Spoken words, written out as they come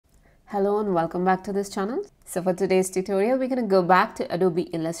Hello and welcome back to this channel. So for today's tutorial, we're going to go back to Adobe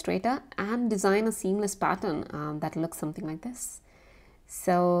Illustrator and design a seamless pattern that looks something like this.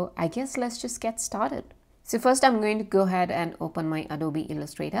 So I guess let's just get started. So first I'm going to go ahead and open my Adobe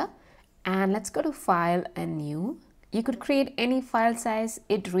Illustrator and let's go to File and New. You could create any file size,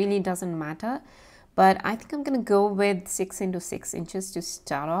 it really doesn't matter. But I think I'm going to go with 6 into 6 inches to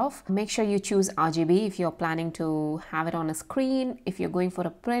start off. Make sure you choose RGB if you're planning to have it on a screen. If you're going for a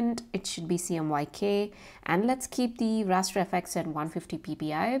print, it should be CMYK. And let's keep the raster effects at 150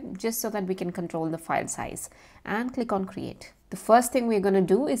 ppi just so that we can control the file size. And click on Create. The first thing we're going to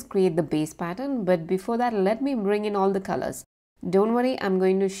do is create the base pattern. But before that, let me bring in all the colors. Don't worry, I'm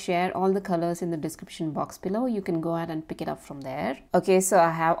going to share all the colors in the description box below. You can go ahead and pick it up from there. Okay, so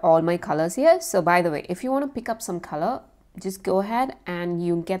I have all my colors here. So by the way, if you want to pick up some color, just go ahead and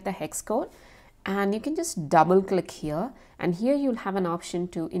you get the hex code and you can just double click here, and here you'll have an option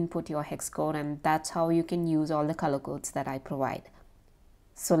to input your hex code, and that's how you can use all the color codes that I provide.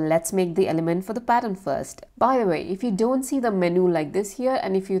 So let's make the element for the pattern first. By the way, if you don't see the menu like this here,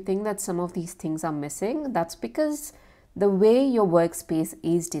 and if you think that some of these things are missing, that's because the way your workspace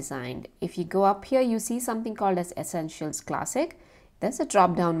is designed. If you go up here, you see something called as Essentials Classic. There's a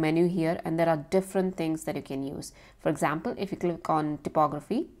drop down menu here and there are different things that you can use. For example, if you click on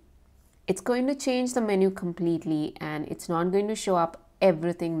typography, it's going to change the menu completely and it's not going to show up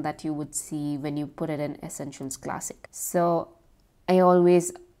everything that you would see when you put it in Essentials Classic. So I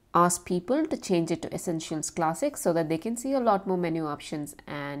always ask people to change it to Essentials Classic so that they can see a lot more menu options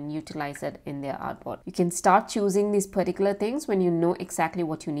and utilize it in their artboard. You can start choosing these particular things when you know exactly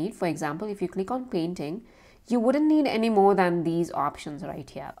what you need. For example, if you click on painting, you wouldn't need any more than these options right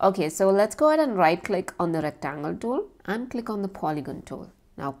here. Okay, so let's go ahead and right click on the rectangle tool and click on the polygon tool.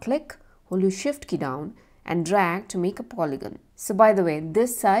 Now click, hold your shift key down and drag to make a polygon. So by the way,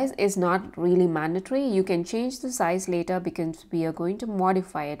 this size is not really mandatory. You can change the size later because we are going to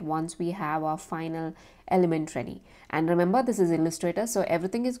modify it once we have our final element ready. And remember, this is Illustrator, so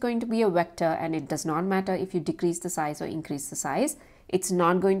everything is going to be a vector and it does not matter if you decrease the size or increase the size. It's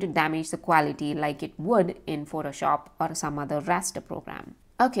not going to damage the quality like it would in Photoshop or some other raster program.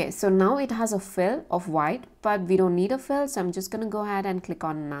 Okay, so now it has a fill of white, but we don't need a fill, so I'm just going to go ahead and click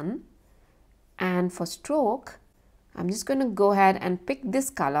on None. And for stroke, I'm just going to go ahead and pick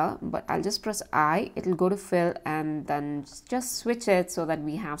this color, but I'll just press I, it'll go to fill and then just switch it so that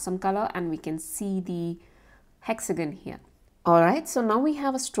we have some color and we can see the hexagon here. Alright, so now we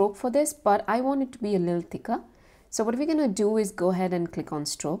have a stroke for this, but I want it to be a little thicker. So what we're going to do is go ahead and click on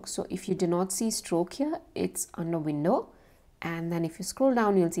stroke. So if you do not see stroke here, it's under window. And then if you scroll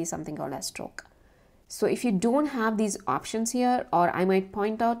down, you'll see something called as stroke. So if you don't have these options here, or I might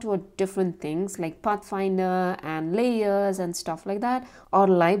point out to different things like Pathfinder and layers and stuff like that, or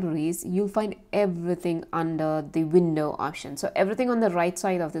libraries, you'll find everything under the window option. So everything on the right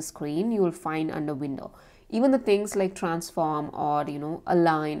side of the screen, you will find under window. Even the things like transform or,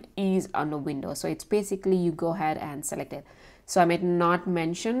 align is under window. So it's basically you go ahead and select it. So I might not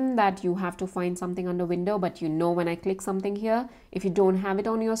mention that you have to find something under window, but when I click something here, if you don't have it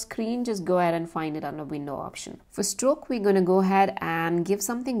on your screen, just go ahead and find it under window option. For stroke, we're going to go ahead and give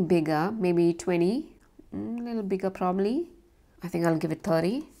something bigger, maybe 20, a little bigger probably. I think I'll give it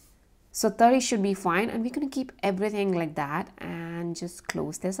 30. So 30 should be fine. And we're going to keep everything like that and just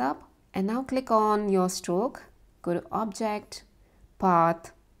close this up. And now click on your stroke, go to Object,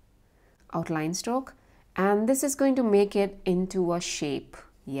 Path, Outline Stroke. And this is going to make it into a shape.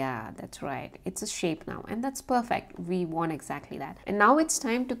 Yeah, that's right. It's a shape now and that's perfect. We want exactly that. And now it's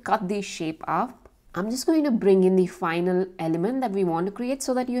time to cut the shape up. I'm just going to bring in the final element that we want to create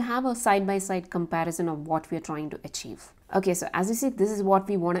so that you have a side-by-side comparison of what we're trying to achieve. Okay, so as you see, this is what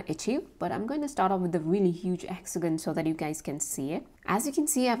we want to achieve, but I'm going to start off with a really huge hexagon so that you guys can see it. As you can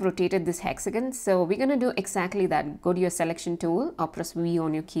see, I've rotated this hexagon. So we're going to do exactly that. Go to your selection tool or press V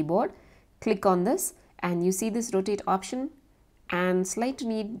on your keyboard, click on this. And you see this rotate option and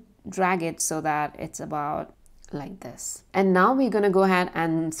slightly drag it so that it's about like this. And now we're going to go ahead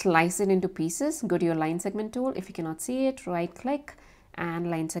and slice it into pieces. Go to your line segment tool. If you cannot see it, right click and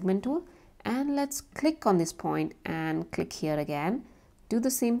line segment tool. And let's click on this point and click here again. Do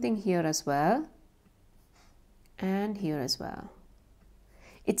the same thing here as well. And here as well.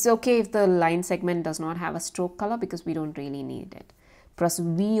 It's okay if the line segment does not have a stroke color because we don't really need it. Press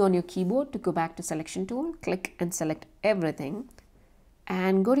V on your keyboard to go back to selection tool, click and select everything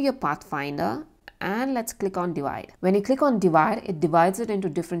and go to your Pathfinder and let's click on divide. When you click on divide, it divides it into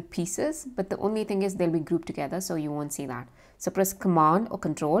different pieces, but the only thing is they'll be grouped together so you won't see that. So press Command or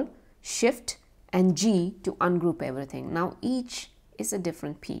Control, Shift and G to ungroup everything. Now each is a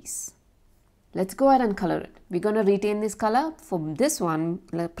different piece. Let's go ahead and color it. We're going to retain this color. For this one,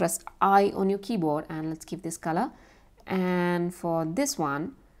 press I on your keyboard and let's give this color. And for this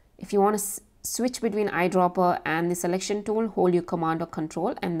one, if you want to switch between eyedropper and the selection tool, hold your command or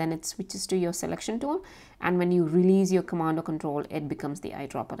control and then it switches to your selection tool. And when you release your command or control, it becomes the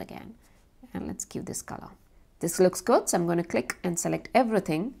eyedropper again. And let's give this color. This looks good, so I'm going to click and select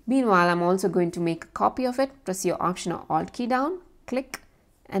everything. Meanwhile, I'm also going to make a copy of it. Press your Option or Alt key down, click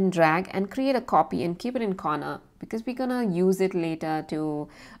and drag and create a copy and keep it in corner because we're going to use it later to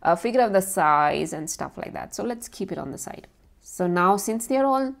figure out the size and stuff like that. So let's keep it on the side. So now since they're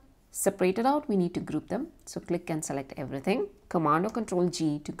all separated out, we need to group them. So click and select everything, Command or Control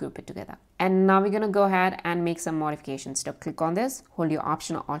G to group it together. And now we're going to go ahead and make some modifications. So click on this, hold your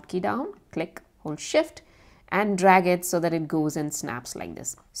Option or Alt key down, click, hold Shift and drag it so that it goes and snaps like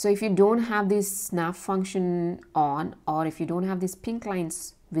this. So if you don't have this snap function on, or if you don't have these pink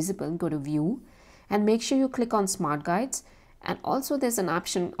lines visible, go to View and make sure you click on Smart Guides. And also there's an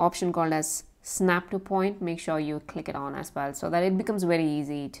option called as Snap to Point. Make sure you click it on as well so that it becomes very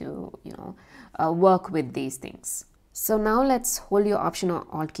easy to work with these things. So now let's hold your Option or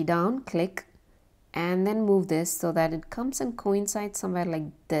Alt key down, click and then move this so that it comes and coincides somewhere like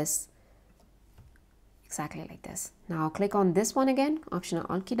this. Exactly like this. Now click on this one again, Option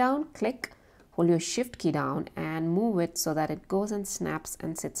or Alt key down, click, hold your Shift key down and move it so that it goes and snaps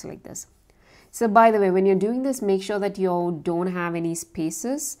and sits like this. So by the way, when you're doing this, make sure that you don't have any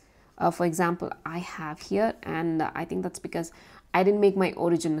spaces. For example, I have here, and I think that's because I didn't make my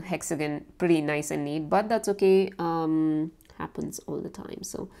original hexagon pretty nice and neat, but that's okay. Happens all the time.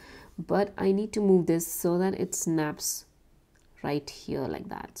 So, but I need to move this so that it snaps right here like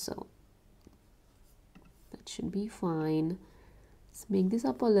that. So that should be fine. Let's make this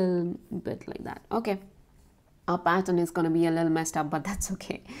up a little bit like that. Okay. Our pattern is going to be a little messed up, but that's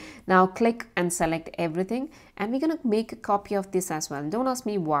okay. Now click and select everything and we're going to make a copy of this as well. Don't ask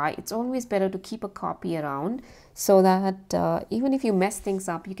me why. It's always better to keep a copy around so that even if you mess things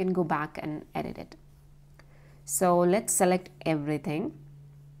up, you can go back and edit it. So let's select everything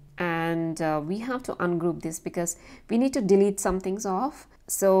and we have to ungroup this because we need to delete some things off.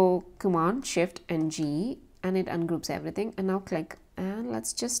 So Command Shift and G and it ungroups everything, and now click and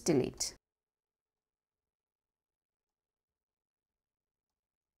let's just delete.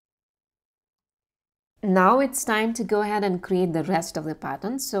 Now it's time to go ahead and create the rest of the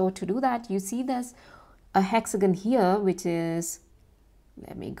pattern. So to do that, you see there's a hexagon here, which is,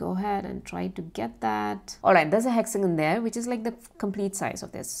 let me go ahead and try to get that. All right, there's a hexagon there, which is like the complete size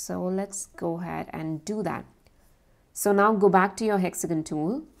of this. So let's go ahead and do that. So now go back to your hexagon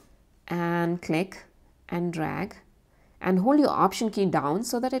tool and click and drag and hold your Option key down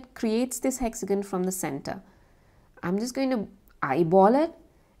so that it creates this hexagon from the center. I'm just going to eyeball it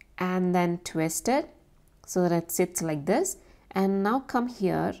and then twist it so that it sits like this. And now come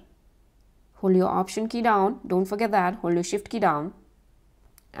here, hold your Option key down, don't forget that, hold your Shift key down,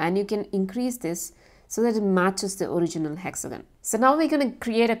 and you can increase this so that it matches the original hexagon. So now we're going to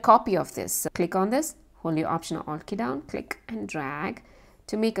create a copy of this. So click on this, hold your Option or Alt key down, click and drag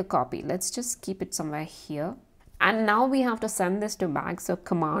to make a copy. Let's just keep it somewhere here. And now we have to send this to back. So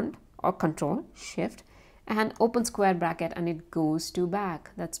Command or Control Shift and open square bracket and it goes to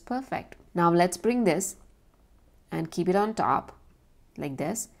back. That's perfect. Now let's bring this and keep it on top like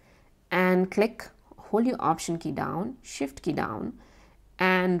this and click, hold your Option key down, Shift key down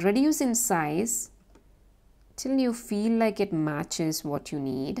and reduce in size till you feel like it matches what you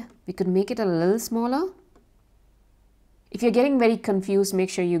need. We could make it a little smaller. If you're getting very confused, make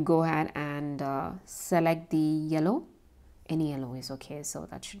sure you go ahead and select the yellow. Any yellow is okay, so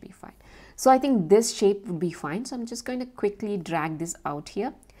that should be fine. So I think this shape would be fine. So I'm just going to quickly drag this out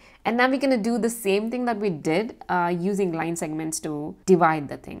here. And now we're going to do the same thing that we did using line segments to divide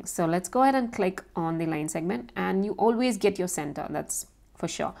the thing. So let's go ahead and click on the line segment and you always get your center, that's for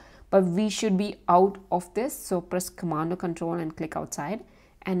sure. But we should be out of this. So press Command or Control and click outside.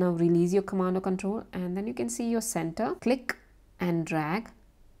 And now release your Command or Control and then you can see your center. Click and drag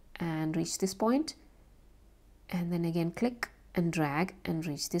and reach this point. And then again click and drag and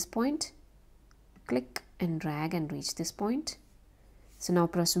reach this point. Click and drag and reach this point. So now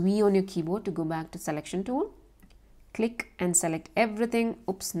press V on your keyboard to go back to selection tool. Click and select everything.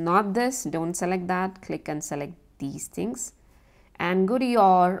 Oops, not this. Don't select that. Click and select these things. And go to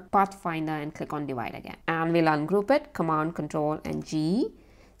your Pathfinder and click on divide again. And we'll ungroup it. Command, Control and G.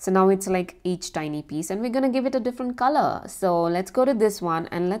 So now it's like each tiny piece and we're going to give it a different color. So let's go to this one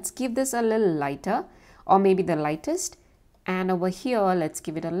and let's give this a little lighter or maybe the lightest. And over here, let's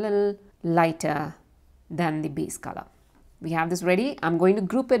give it a little lighter than the base color. we have this ready. I'm going to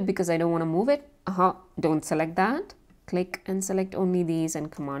group it because I don't want to move it. Don't select that. Click and select only these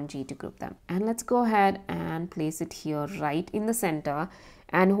and Command G to group them. And let's go ahead and place it here right in the center,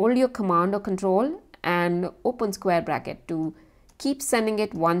 and hold your Command or Control and open square bracket to keep sending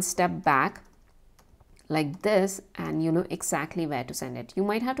it one step back like this, and you know exactly where to send it. You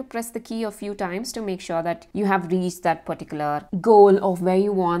might have to press the key a few times to make sure that you have reached that particular goal of where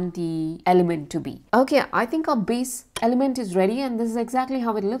you want the element to be. Okay, I think our base element is ready, and this is exactly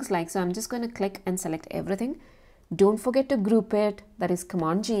how it looks like. So I'm just going to click and select everything. Don't forget to group it, that is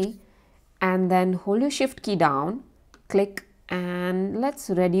Command G, and then hold your Shift key down, click, and let's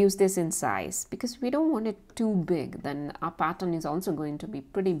reduce this in size because we don't want it too big. Then our pattern is also going to be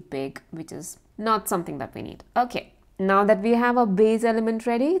pretty big, which is not something that we need. Okay, now that we have our base element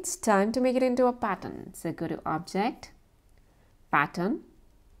ready, it's time to make it into a pattern. So go to Object, Pattern,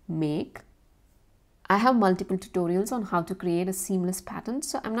 Make. I have multiple tutorials on how to create a seamless pattern,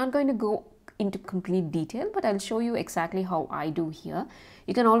 so I'm not going to go into complete detail, but I'll show you exactly how I do here.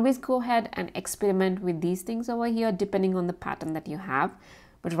 You can always go ahead and experiment with these things over here depending on the pattern that you have.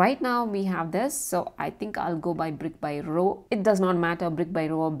 But right now we have this, so I think I'll go by brick by row. It does not matter brick by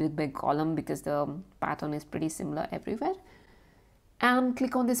row or brick by column because the pattern is pretty similar everywhere. And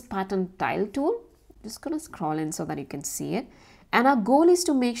click on this pattern tile tool. Just gonna scroll in so that you can see it. And our goal is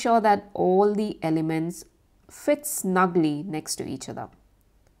to make sure that all the elements fit snugly next to each other.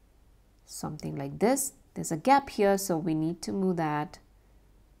 Something like this. There's a gap here, so we need to move that.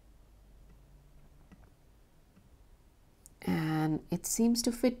 And it seems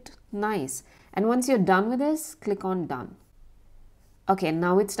to fit nice. And once you're done with this, click on Done. Okay,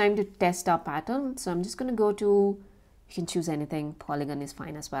 now it's time to test our pattern. So I'm just going to go to, you can choose anything, polygon is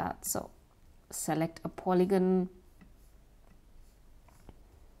fine as well. So select a polygon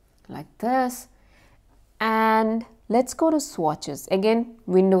like this. And let's go to swatches. Again,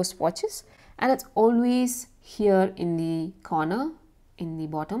 window swatches. And it's always here in the corner, in the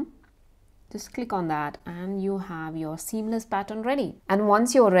bottom. Just click on that and you have your seamless pattern ready. And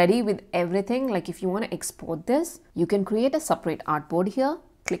once you're ready with everything, like if you want to export this, you can create a separate artboard here.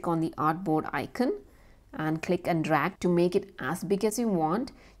 Click on the artboard icon and click and drag to make it as big as you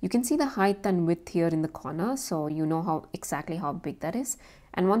want. You can see the height and width here in the corner, so you know exactly how big that is.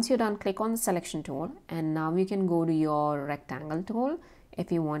 And once you're done, click on the selection tool, and now you can go to your rectangle tool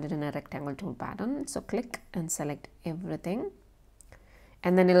if you want it in a rectangle tool pattern. So click and select everything.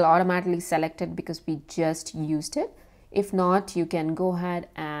 And then it'll automatically select it because we just used it. If not, you can go ahead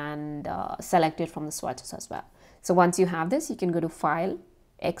and select it from the swatches as well. So once you have this, you can go to File,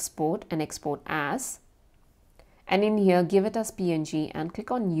 Export, and Export As. And in here, give it as PNG and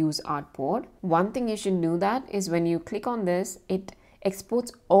click on Use Artboard. One thing you should know that is when you click on this, it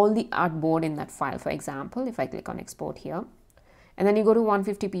exports all the artboard in that file. For example, if I click on Export here, and then you go to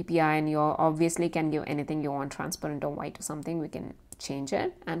 150 ppi and you obviously can give anything you want, transparent or white or something, we can change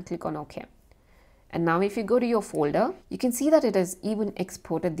it and click on OK. And now if you go to your folder, you can see that it has even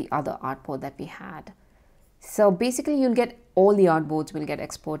exported the other artboard that we had. So basically you'll get all the artboards will get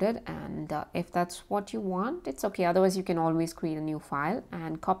exported, and if that's what you want, it's okay. Otherwise you can always create a new file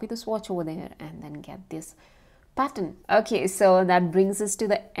and copy the swatch over there and then get this pattern. Okay, so that brings us to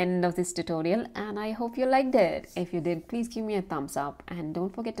the end of this tutorial, and I hope you liked it. If you did, please give me a thumbs up and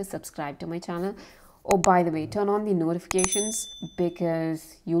don't forget to subscribe to my channel. Oh, by the way, turn on the notifications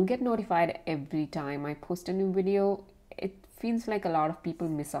because you'll get notified every time I post a new video. It feels like a lot of people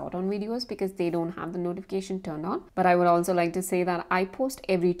miss out on videos because they don't have the notification turned on. But I would also like to say that I post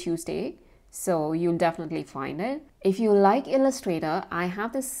every Tuesday, so you'll definitely find it. If you like Illustrator, I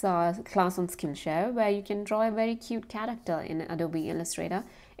have this class on Skillshare where you can draw a very cute character in Adobe Illustrator.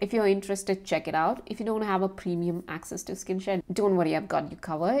 If you're interested, check it out. If you don't have a premium access to Skillshare, don't worry, I've got you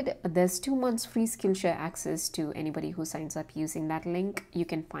covered. There's 2 months free Skillshare access to anybody who signs up using that link. You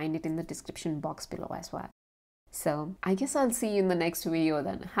can find it in the description box below as well. So I guess I'll see you in the next video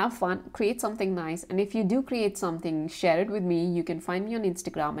then. Have fun, create something nice, and if you do create something, share it with me. You can find me on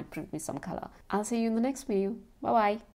Instagram at printmesomecolor. I'll see you in the next video. Bye bye.